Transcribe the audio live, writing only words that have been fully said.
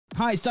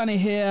Hi, it's Danny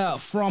here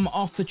from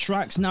Off the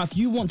Tracks. Now, if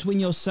you want to win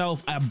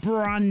yourself a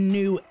brand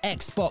new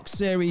Xbox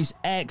Series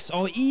X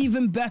or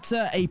even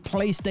better, a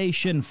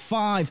PlayStation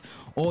 5,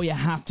 all you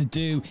have to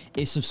do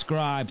is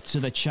subscribe to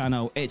the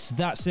channel. It's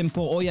that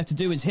simple. All you have to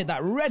do is hit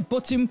that red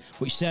button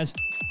which says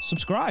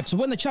subscribe. So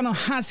when the channel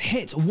has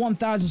hit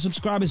 1,000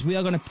 subscribers, we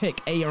are going to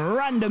pick a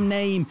random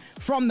name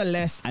from the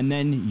list and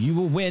then you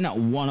will win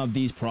one of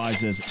these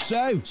prizes.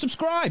 So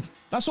subscribe.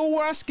 That's all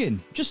we're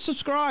asking. Just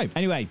subscribe.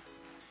 Anyway,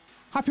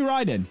 happy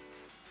riding.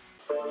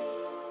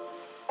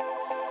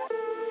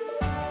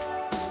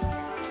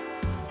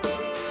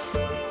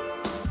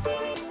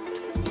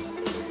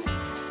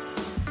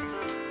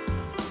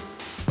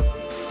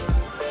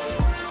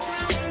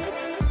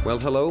 Well,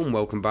 hello and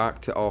welcome back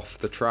to Off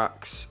the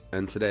Tracks,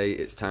 and today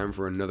it's time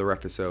for another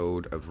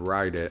episode of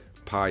Ride It,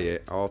 Pie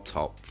It, or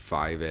Top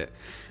 5 It.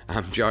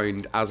 I'm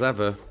joined, as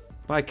ever,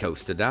 by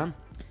CoasterDan.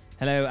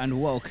 Hello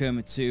and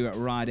welcome to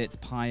Ride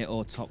It, Pie It,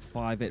 or Top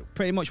 5 It.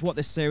 Pretty much what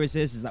this series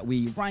is that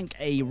we rank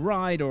a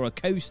ride or a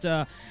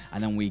coaster,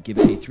 and then we give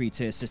it a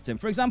 3-tier system.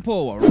 For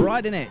example,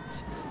 riding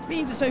it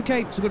means it's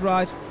okay, it's a good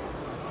ride,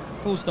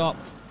 full stop.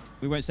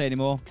 We won't say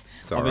anymore.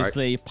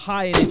 Obviously, right.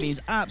 Pieing it means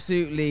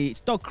absolutely,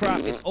 it's dog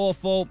crap, it's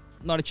awful,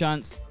 not a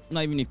chance,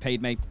 not even if you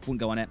paid me, wouldn't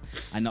go on it.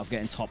 And not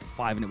forgetting top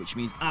 5 in it, which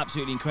means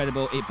absolutely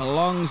incredible. It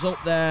belongs up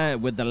there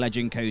with the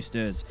legend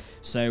coasters.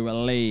 So,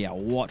 Lee,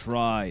 what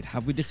ride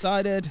have we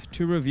decided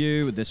to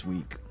review this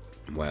week?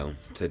 Well,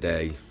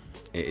 today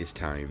it is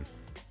time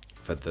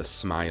for the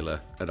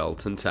Smiler at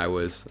Alton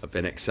Towers. I've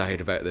been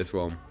excited about this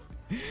one.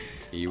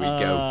 Here we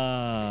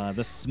go.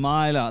 The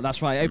Smiler.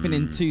 That's right. Opened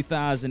in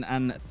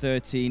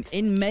 2013.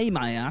 In May, may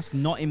I ask,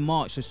 not in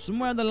March. So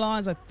somewhere in the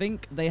lines, I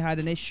think they had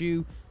an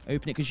issue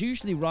opening. Because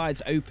usually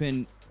rides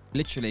open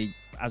literally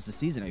as the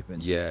season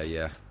opens. Yeah,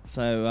 yeah.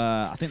 So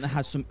I think they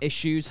had some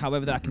issues.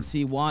 However, I can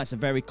see why. It's a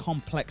very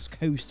complex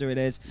coaster it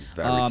is.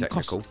 Very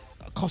technical.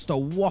 Cost a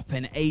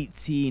whopping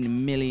 £18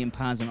 million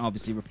and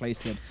obviously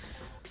replacing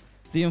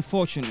the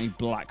unfortunately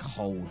black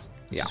hole.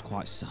 Which is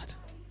quite sad.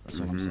 That's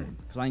what I'm saying.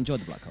 Because I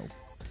enjoyed the black hole.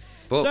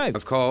 But, so,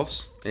 of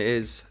course, it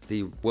is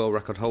the world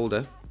record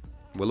holder.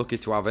 We're lucky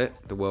to have it.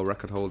 The world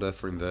record holder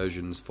for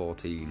Inversion's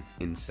 14.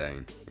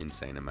 Insane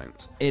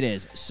amounts. It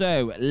is.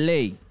 So,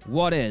 Lee,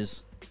 what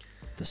is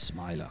the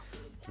Smiler?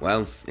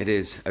 Well, it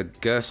is a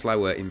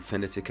Gerstlauer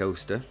Infinity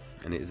Coaster,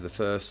 and it is the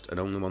first and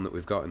only one that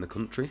we've got in the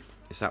country.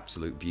 It's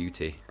absolute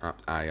beauty.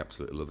 I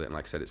absolutely love it. And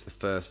like I said, it's the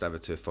first ever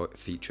to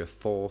feature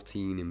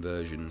 14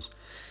 inversions.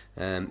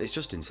 It's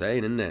just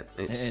insane, isn't it?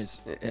 It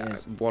is.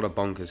 What a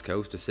bonkers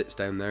coaster. Sits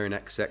down there in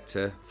X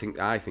sector.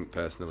 I think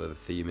personally the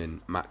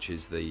theming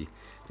matches the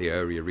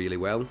area really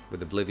well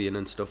with Oblivion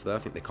and stuff there. I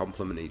think they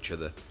complement each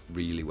other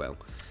really well.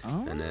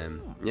 Oh.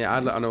 And yeah, I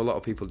know a lot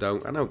of people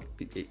don't. I know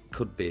it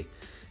could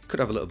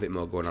have a little bit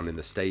more going on in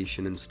the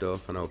station and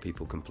stuff. I know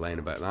people complain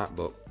about that,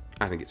 but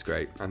I think it's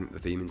great. I think the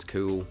theming's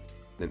cool.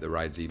 I think the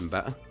ride's even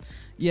better.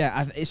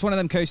 Yeah, it's one of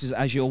them coasters,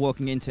 as you're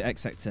walking into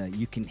X Sector,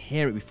 you can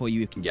hear it before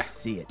you can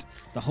see it.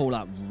 The whole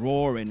like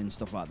roaring and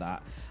stuff like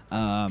that.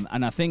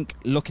 And I think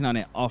looking on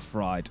it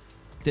off-ride,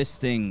 this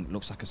thing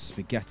looks like a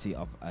spaghetti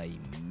of a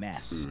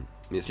mess.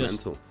 It's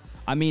mental.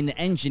 I mean, the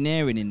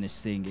engineering in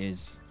this thing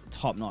is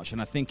top notch,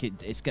 and I think it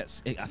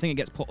gets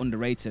put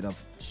underrated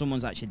of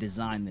someone's actually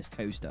designed this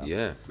coaster.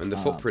 Yeah, and the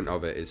footprint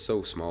of it is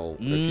so small.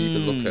 If you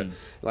even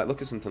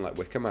look at something like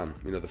Wicker Man,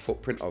 you know, the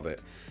footprint of it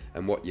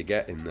and what you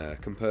get in there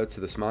compared to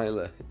the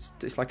Smiler,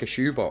 it's like a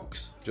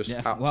shoebox, just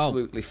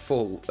absolutely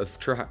full of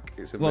track.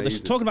 It's amazing.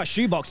 Well, talking about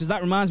shoeboxes,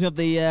 that reminds me of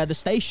the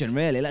station.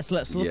 Really, let's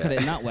look at it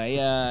in that way.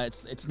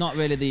 It's not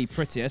really the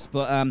prettiest,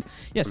 but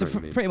yeah. So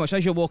pretty much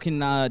as you're walking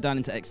down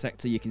into X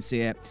Sector, you can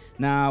see it.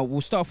 Now we'll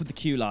start off with the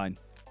queue line.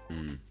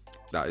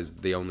 That is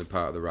the only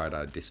part of the ride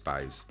I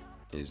despise,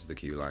 is the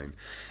queue line.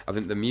 I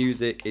think the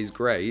music is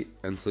great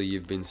until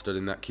you've been stood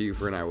in that queue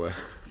for an hour.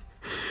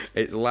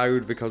 It's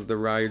loud because the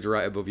ride's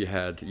right above your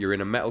head. You're in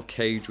a metal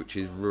cage which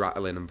is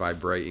rattling and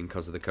vibrating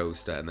because of the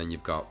coaster, and then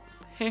you've got...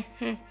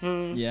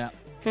 yeah.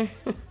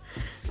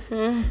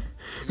 Yeah.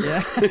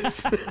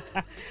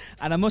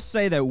 And I must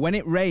say though, when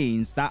it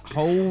rains, that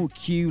whole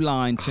queue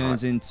line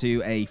turns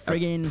into a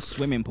friggin'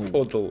 swimming pool.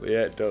 Puddle,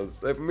 yeah, it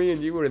does. Me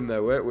and you were in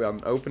there, weren't we,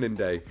 on opening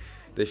day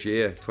this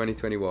year,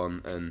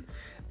 2021, and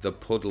the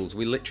puddles,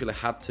 we literally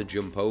had to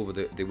jump over.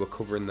 They were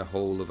covering the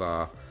whole of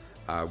our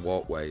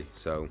walkway.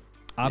 So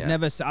I've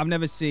never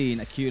seen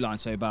a queue line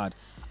so bad.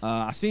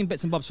 I've seen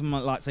bits and bobs from,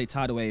 like, say,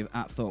 Tidal Wave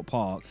at Thorpe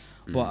Park,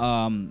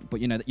 but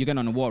you know, you're going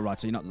on a water ride,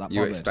 so you're not that bothered.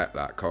 You expect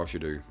that, of course you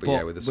do. But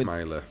yeah, with the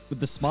Smiler. With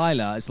the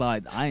Smiler, it's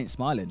like, I ain't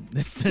smiling.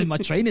 My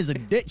train is a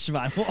ditch,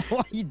 man. What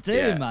are you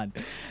doing, man?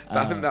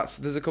 I think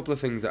there's a couple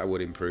of things that I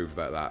would improve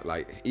about that.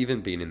 Like,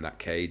 even being in that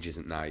cage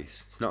isn't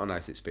nice. It's not a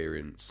nice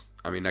experience.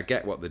 I mean, I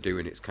get what they're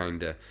doing. It's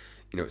kind of,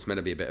 you know, it's meant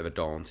to be a bit of a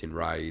daunting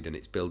ride, and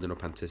it's building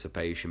up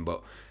anticipation,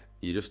 but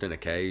you're just in a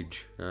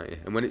cage, aren't you?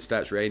 And when it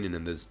starts raining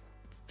and there's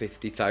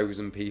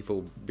 50,000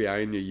 people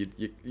behind you,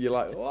 you're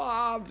like,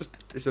 wow,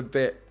 it's a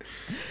bit.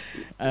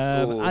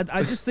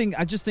 I just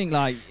think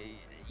like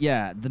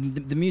yeah,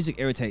 the music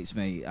irritates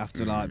me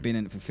after like being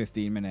in it for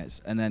 15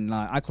 minutes, and then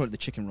like I call it the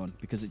chicken run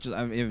because it just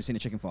I've ever seen a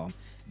chicken farm.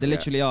 They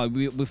literally are.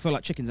 We feel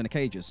like chickens in a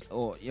cages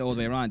or all the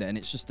way around it, and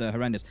it's just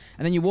horrendous.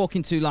 And then you walk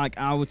into like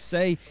I would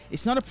say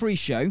it's not a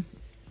pre-show.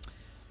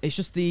 It's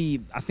just I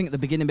think at the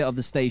beginning bit of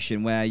the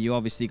station where you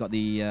obviously got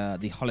the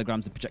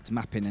holograms, the projector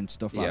mapping and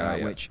stuff like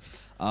that, which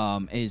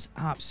is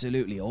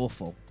absolutely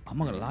awful. I'm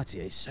not gonna lie to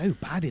you, it's so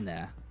bad in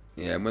there.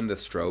 Yeah, and when the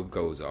strobe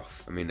goes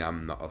off, I mean,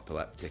 I'm not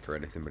epileptic or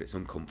anything, but it's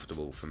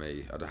uncomfortable for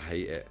me. I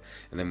hate it.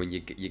 And then when you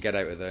get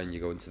out of there and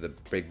you go into the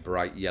big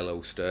bright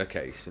yellow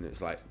staircase, and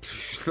it's like,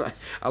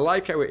 I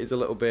like how it is a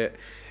little bit.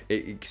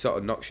 It sort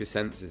of knocks your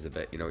senses a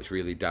bit. You know, it's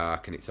really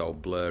dark and it's all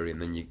blurry,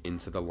 and then you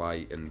into the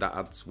light, and that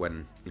adds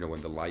when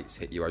when the lights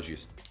hit you as you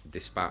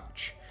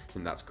dispatch. I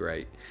think that's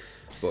great.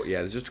 But yeah,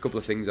 there's just a couple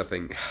of things I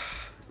think.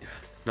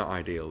 It's not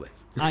ideal, this.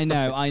 I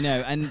know.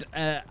 And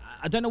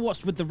I don't know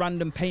what's with the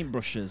random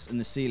paintbrushes in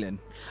the ceiling.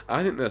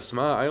 I think they're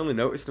smart. I only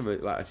noticed them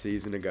like a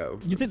season ago.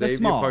 You think they're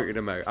smart? Pointed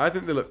them out. I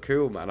think they look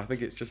cool, man. I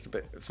think it's just a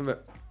bit something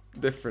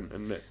different,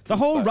 isn't it? The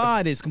whole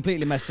ride is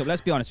completely messed up,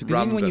 let's be honest,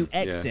 because even when you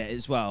exit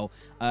as well,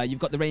 you've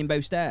got the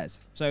rainbow stairs.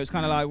 So it's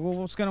kind of like, well,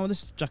 what's going on with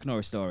this Jack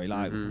Norris story?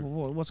 Like,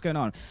 what's going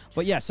on?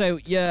 But yeah, so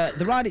yeah,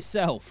 the ride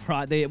itself,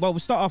 right? Well, we'll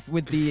start off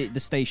with the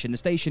station. The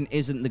station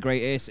isn't the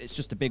greatest. It's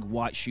just a big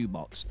white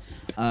shoebox.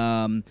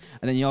 And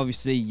then you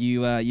obviously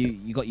you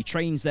got your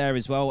trains there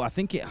as well. I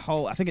think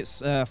it's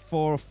 4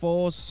 of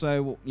 4s,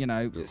 so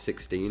it's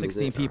 16.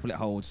 16 people it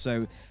holds.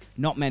 So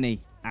not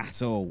many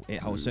at all it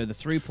holds. So the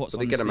throughputs.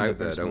 But they get them out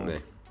there, don't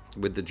they?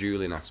 With the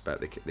dueling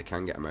aspect, they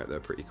can get them out there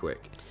pretty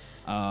quick.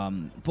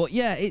 But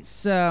yeah,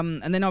 it's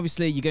and then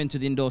obviously you go into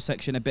the indoor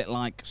section a bit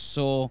like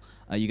Saw.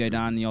 You go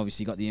down, you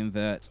obviously got the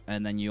invert,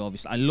 and then you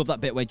obviously I love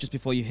that bit where just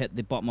before you hit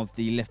the bottom of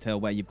the lift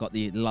hill where you've got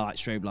the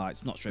strobe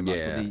lights, not strobe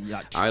lights, but the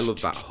like, I love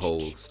that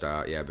whole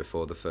start. Yeah,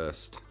 before the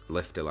first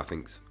lift hill, I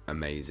think's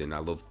amazing. I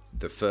love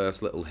the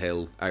first little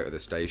hill out of the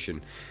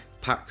station.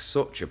 Packs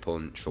such a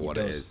punch for what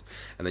it is,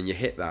 and then you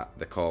hit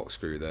the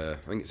corkscrew there.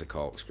 I think it's a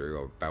corkscrew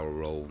or barrel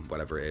roll,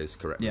 whatever it is.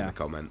 Correct me in the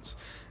comments.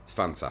 It's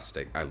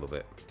fantastic. I love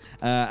it.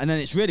 And then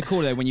it's really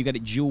cool though when you get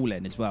it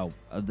dueling as well.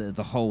 The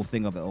whole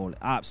thing of it all,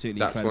 absolutely.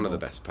 That's incredible. One of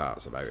the best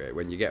parts about it.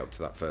 When you get up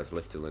to that first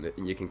lift hill,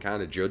 and you can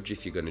kind of judge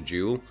if you're going to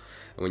duel.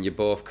 And when you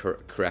both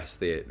crest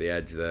the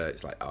edge there,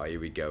 it's like, oh, here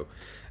we go.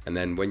 And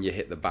then when you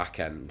hit the back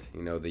end,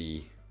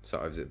 the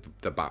sort of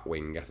the bat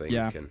wing, I think.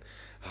 And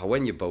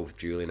when you're both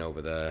dueling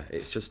over there,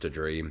 it's just a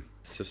dream.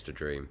 It's just a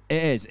dream.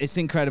 It is. It's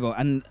incredible.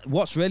 And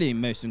what's really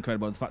most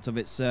incredible is the fact of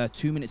it's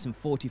 2 minutes and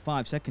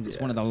 45 seconds. It's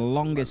one of the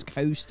longest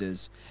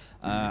coasters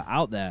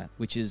out there,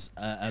 which is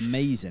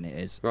amazing. It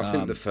is. Well, I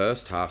think the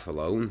first half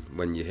alone,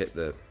 when you hit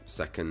the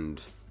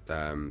second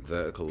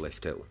vertical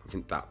lift hill, I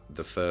think that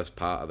the first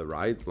part of the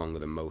ride's longer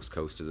than most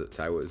coasters at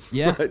Towers.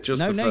 Yeah.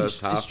 Just the first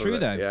half it's true of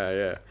it. though.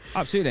 Yeah.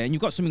 Absolutely. And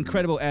you've got some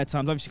incredible air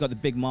times. Obviously, you've got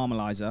the big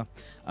marmalizer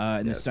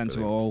in the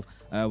centre hall.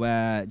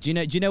 Where do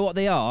you know what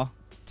they are?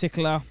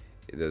 Tickler.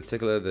 The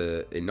tickler,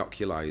 the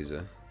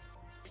inoculizer.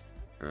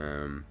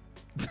 I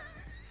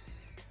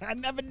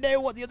never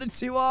know what the other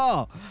two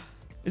are.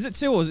 Is it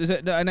 2 or is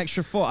it an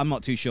extra 4? I'm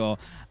not too sure.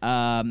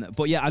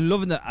 But yeah, I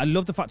love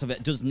the fact of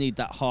it does need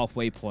that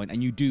halfway point,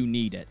 and you do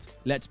need it.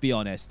 Let's be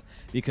honest,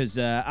 because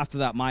after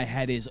that, my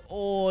head is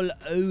all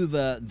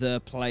over the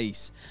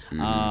place.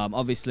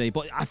 Obviously,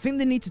 but I think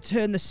they need to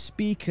turn the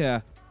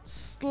speaker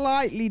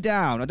slightly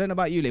down. I don't know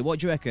about you, Lee. What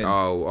do you reckon?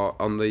 Oh,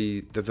 on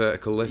the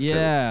vertical lift.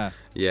 Yeah.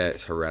 Yeah,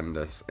 it's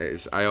horrendous.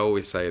 I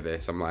always say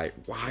this. I'm like,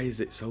 why is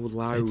it so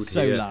loud? It's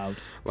so loud.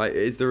 Like,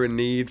 is there a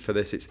need for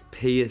this? It's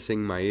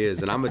piercing my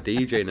ears. And I'm a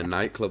DJ in a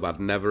nightclub. I'd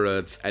never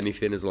heard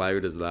anything as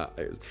loud as that.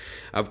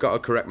 I've got to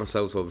correct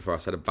myself before I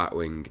said a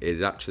batwing.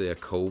 It's actually a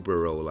cobra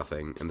roll, I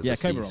think. And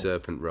there's a sea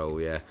serpent roll,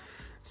 yeah.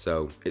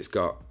 So it's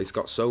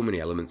got so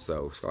many elements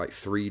though. It's got like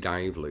 3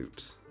 dive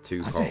loops,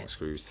 2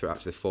 corkscrews,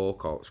 actually 4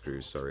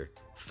 corkscrews, sorry.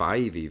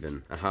 5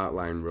 even, a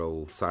heartline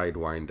roll,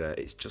 sidewinder.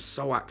 It's just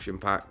so action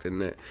packed,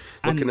 isn't it?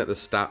 Looking at the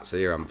stats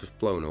here, I'm just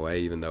blown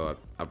away, even though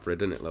I've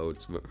ridden it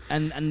loads. But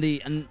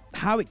and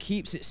how it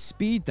keeps its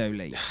speed though,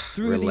 Lee,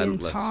 through the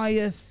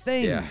entire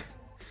thing. Yeah.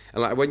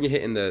 And like when you're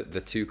hitting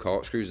the 2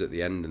 corkscrews at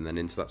the end and then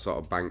into that sort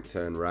of bank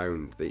turn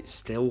round, it's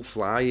still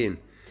flying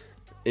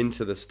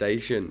into the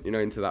station,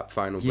 into that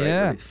final break.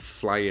 Yeah, it's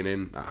flying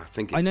in. I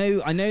think it's...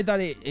 I know that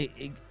I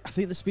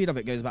think the speed of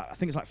it goes about, I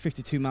think it's like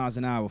 52 miles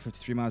an hour or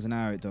 53 miles an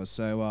hour it does.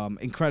 So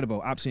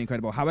incredible, absolutely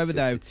incredible. However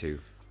 52.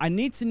 Though, I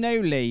need to know,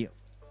 Lee,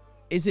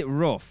 is it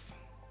rough?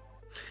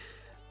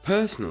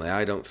 Personally,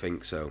 I don't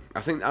think so.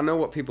 I know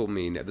what people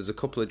mean. There's a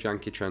couple of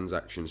janky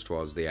transactions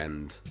towards the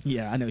end.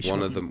 Yeah, I know.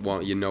 One of them,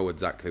 you know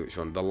exactly which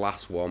one. The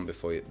last one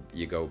before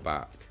you go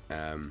back.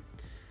 But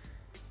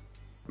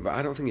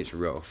I don't think it's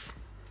rough.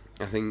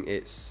 I think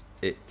it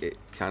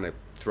kind of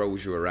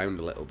throws you around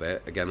a little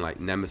bit, again like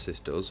Nemesis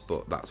does,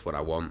 but that's what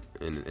I want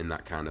in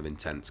that kind of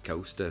intense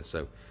coaster.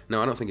 So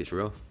no, I don't think it's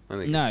rough. I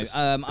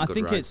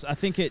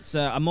think it's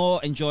I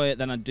more enjoy it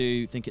than I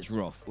do think it's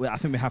rough. I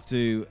think we have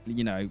to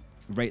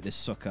rate this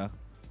sucker.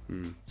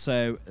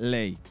 So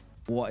Lee,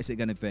 What is it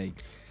going to be?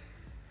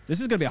 This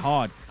is going to be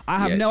hard. I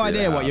have no really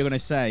idea what hard. you're going to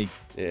say.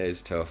 It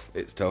is tough.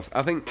 It's tough.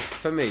 I think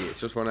for me,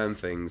 it's just one of them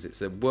things.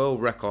 It's a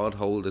world record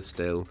holder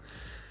still.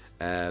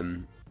 I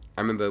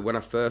remember when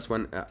I first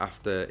went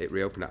after it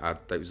reopened,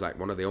 it was like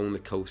one of the only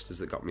coasters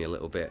that got me a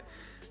little bit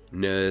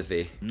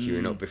nervy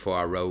queuing up before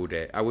I rode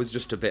it. I was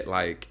just a bit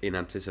like in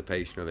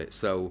anticipation of it.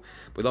 So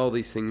with all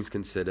these things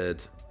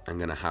considered, I'm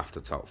going to have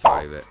to top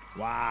 5 it.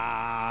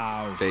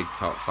 Wow. Big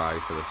top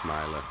 5 for the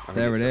Smiler. I think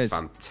There it's it a is.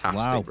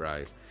 fantastic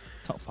ride.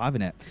 Top 5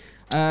 in it.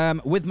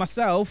 With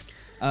myself,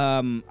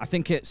 I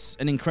think it's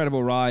an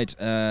incredible ride.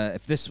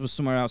 If this was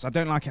somewhere else, I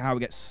don't like how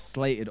it gets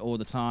slated all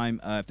the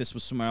time. If this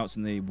was somewhere else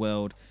in the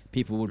world,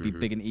 people would be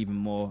bigging even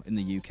more in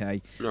the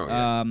UK. Oh,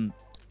 yeah.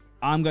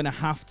 I'm going to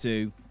have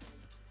to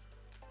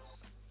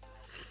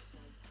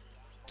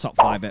top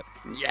 5 it.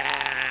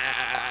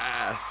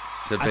 Yes!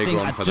 It's a big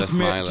one for the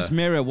Smiler. Just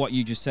mirror what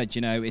you just said,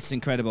 you know, it's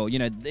incredible. You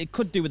know, it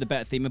could do with a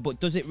better theme, but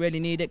does it really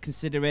need it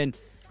considering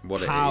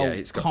how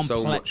it's got complex,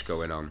 so much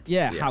going on.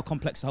 Yeah, how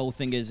complex the whole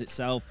thing is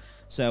itself.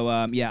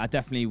 So, yeah, I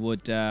definitely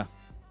would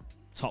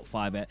top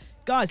 5 it.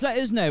 Guys, let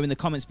us know in the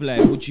comments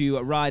below. Would you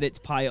ride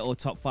it, pie it, or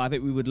top 5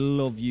 it? We would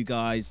love you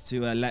guys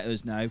to let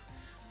us know.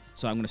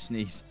 So I'm going to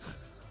sneeze.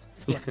 I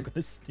feel like I'm going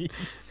to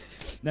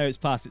sneeze. No, it's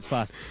past. It's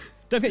past.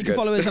 Don't forget you can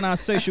follow us on our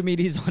social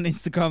medias on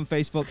Instagram,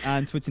 Facebook,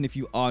 and Twitter. And if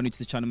you are new to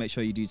the channel, make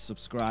sure you do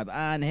subscribe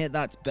and hit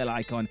that bell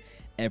icon.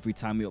 Every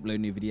time we upload a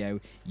new video,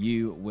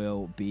 you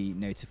will be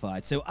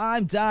notified. So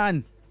I'm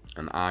Dan.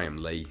 And I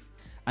am Lee.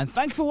 And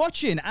thank you for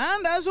watching.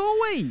 And as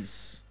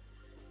always,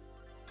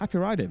 happy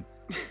riding.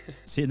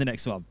 See you in the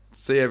next one.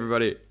 See you,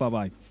 everybody.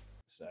 Bye-bye.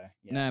 So,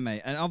 yeah. No,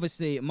 mate. And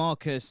obviously,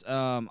 Marcus,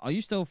 are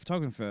you still a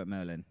photographer at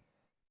Merlin?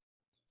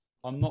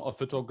 I'm not a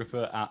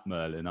photographer at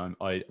Merlin.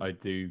 I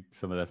do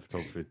some of their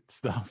photography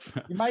stuff.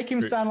 You make him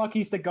sound like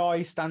he's the guy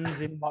who stands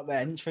in like the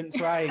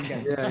entranceway and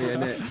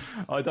gets...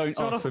 I don't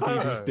ask for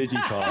people's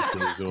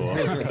digipasses or.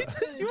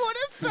 Does he want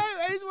a photo?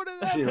 He's one of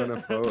them. You want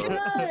a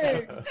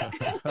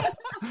photo?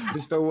 You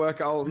still work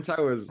at Alton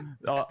Towers?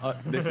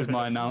 This is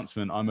my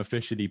announcement. I'm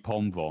officially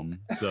Pom Vom.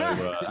 So.